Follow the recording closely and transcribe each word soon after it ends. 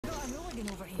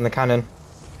In the cannon.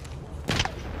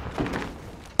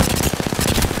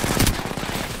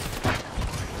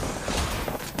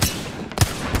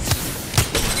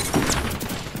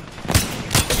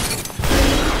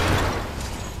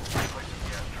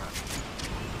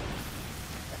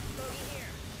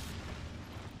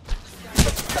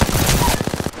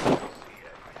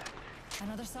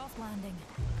 Another soft landing.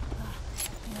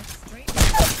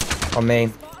 On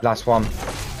me. Last one.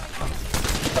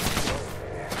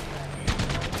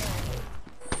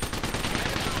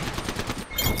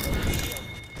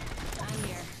 I'm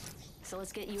here. So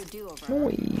let's get you a do-over.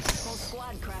 Nice. Whole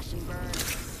squad crash and burn.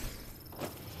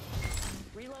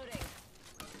 Reloading.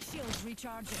 Shields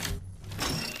recharging.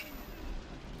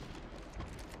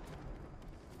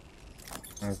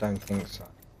 I don't think so.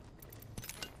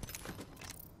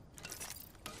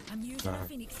 I'm using a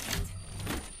Phoenix kit.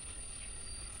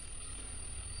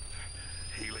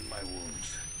 Healing my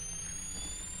wounds.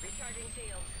 Recharging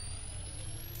shields.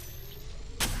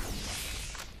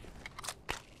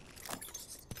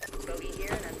 Bogey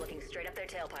here, and I'm looking straight up their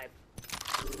tailpipe.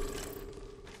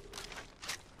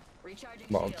 Recharging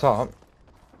What, up shields. top?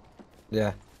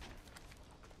 Yeah.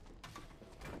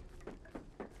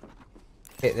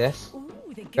 Hit this.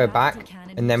 Go back,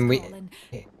 and then we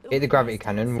hit the gravity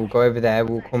cannon. We'll go over there.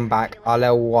 We'll come back. I'll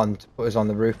L1 to put us on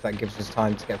the roof. That gives us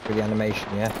time to get through the animation.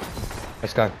 Yeah,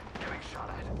 let's go.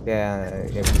 Yeah,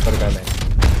 we've got to go, mate.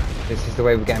 This is the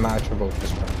way we get him out of trouble.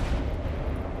 Just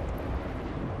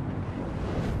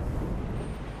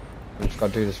we just got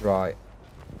to do this right.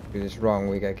 Do this wrong,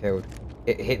 we get killed.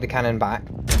 Hit the cannon back.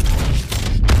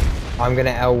 I'm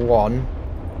gonna L1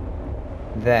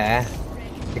 there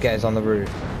to get us on the roof.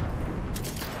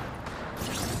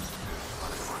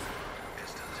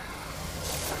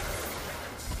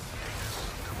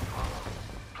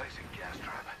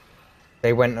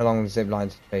 They went along the zip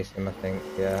lines to chase him, I think.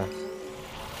 Yeah.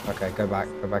 Okay, go back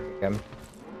again.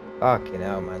 Fucking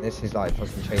hell, man. This is like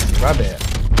fucking chasing rabbit.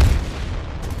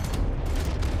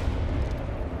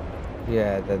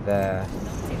 Yeah, they're there.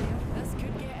 This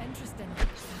could get interesting.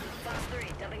 Fox 3,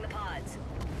 dumping the pods.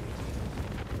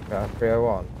 Got a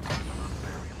 301.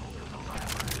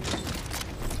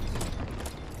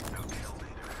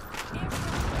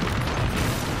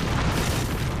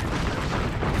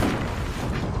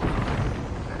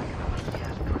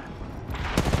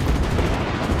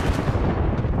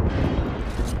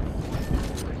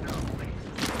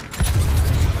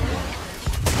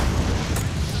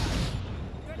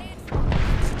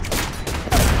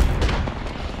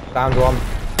 Down one.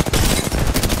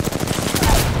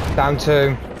 Down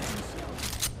two.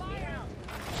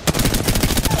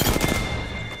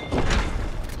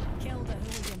 Killed a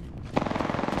hooligan.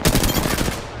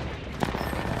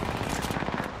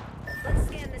 Let's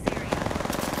scan this area.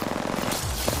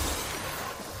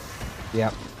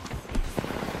 Yep.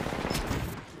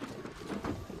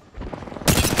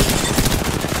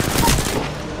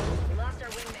 We lost our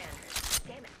wingman.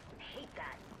 Damn it. I hate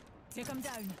that. Take him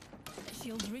down.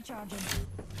 Shields recharging.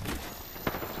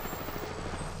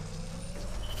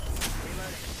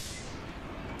 Reloading.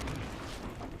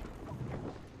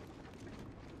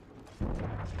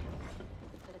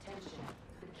 Attention.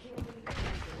 The kill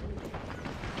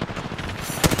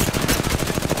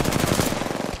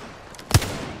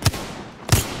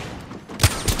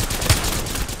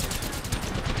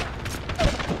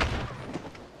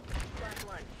Plus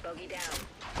one. Bogey down.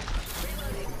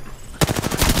 Reloading.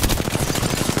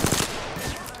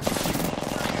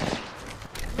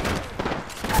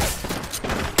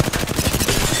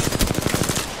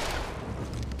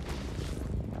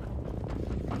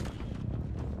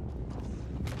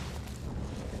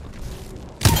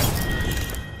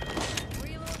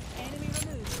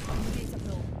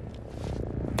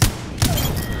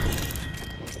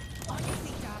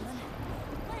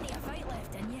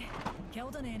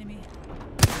 Killed an enemy.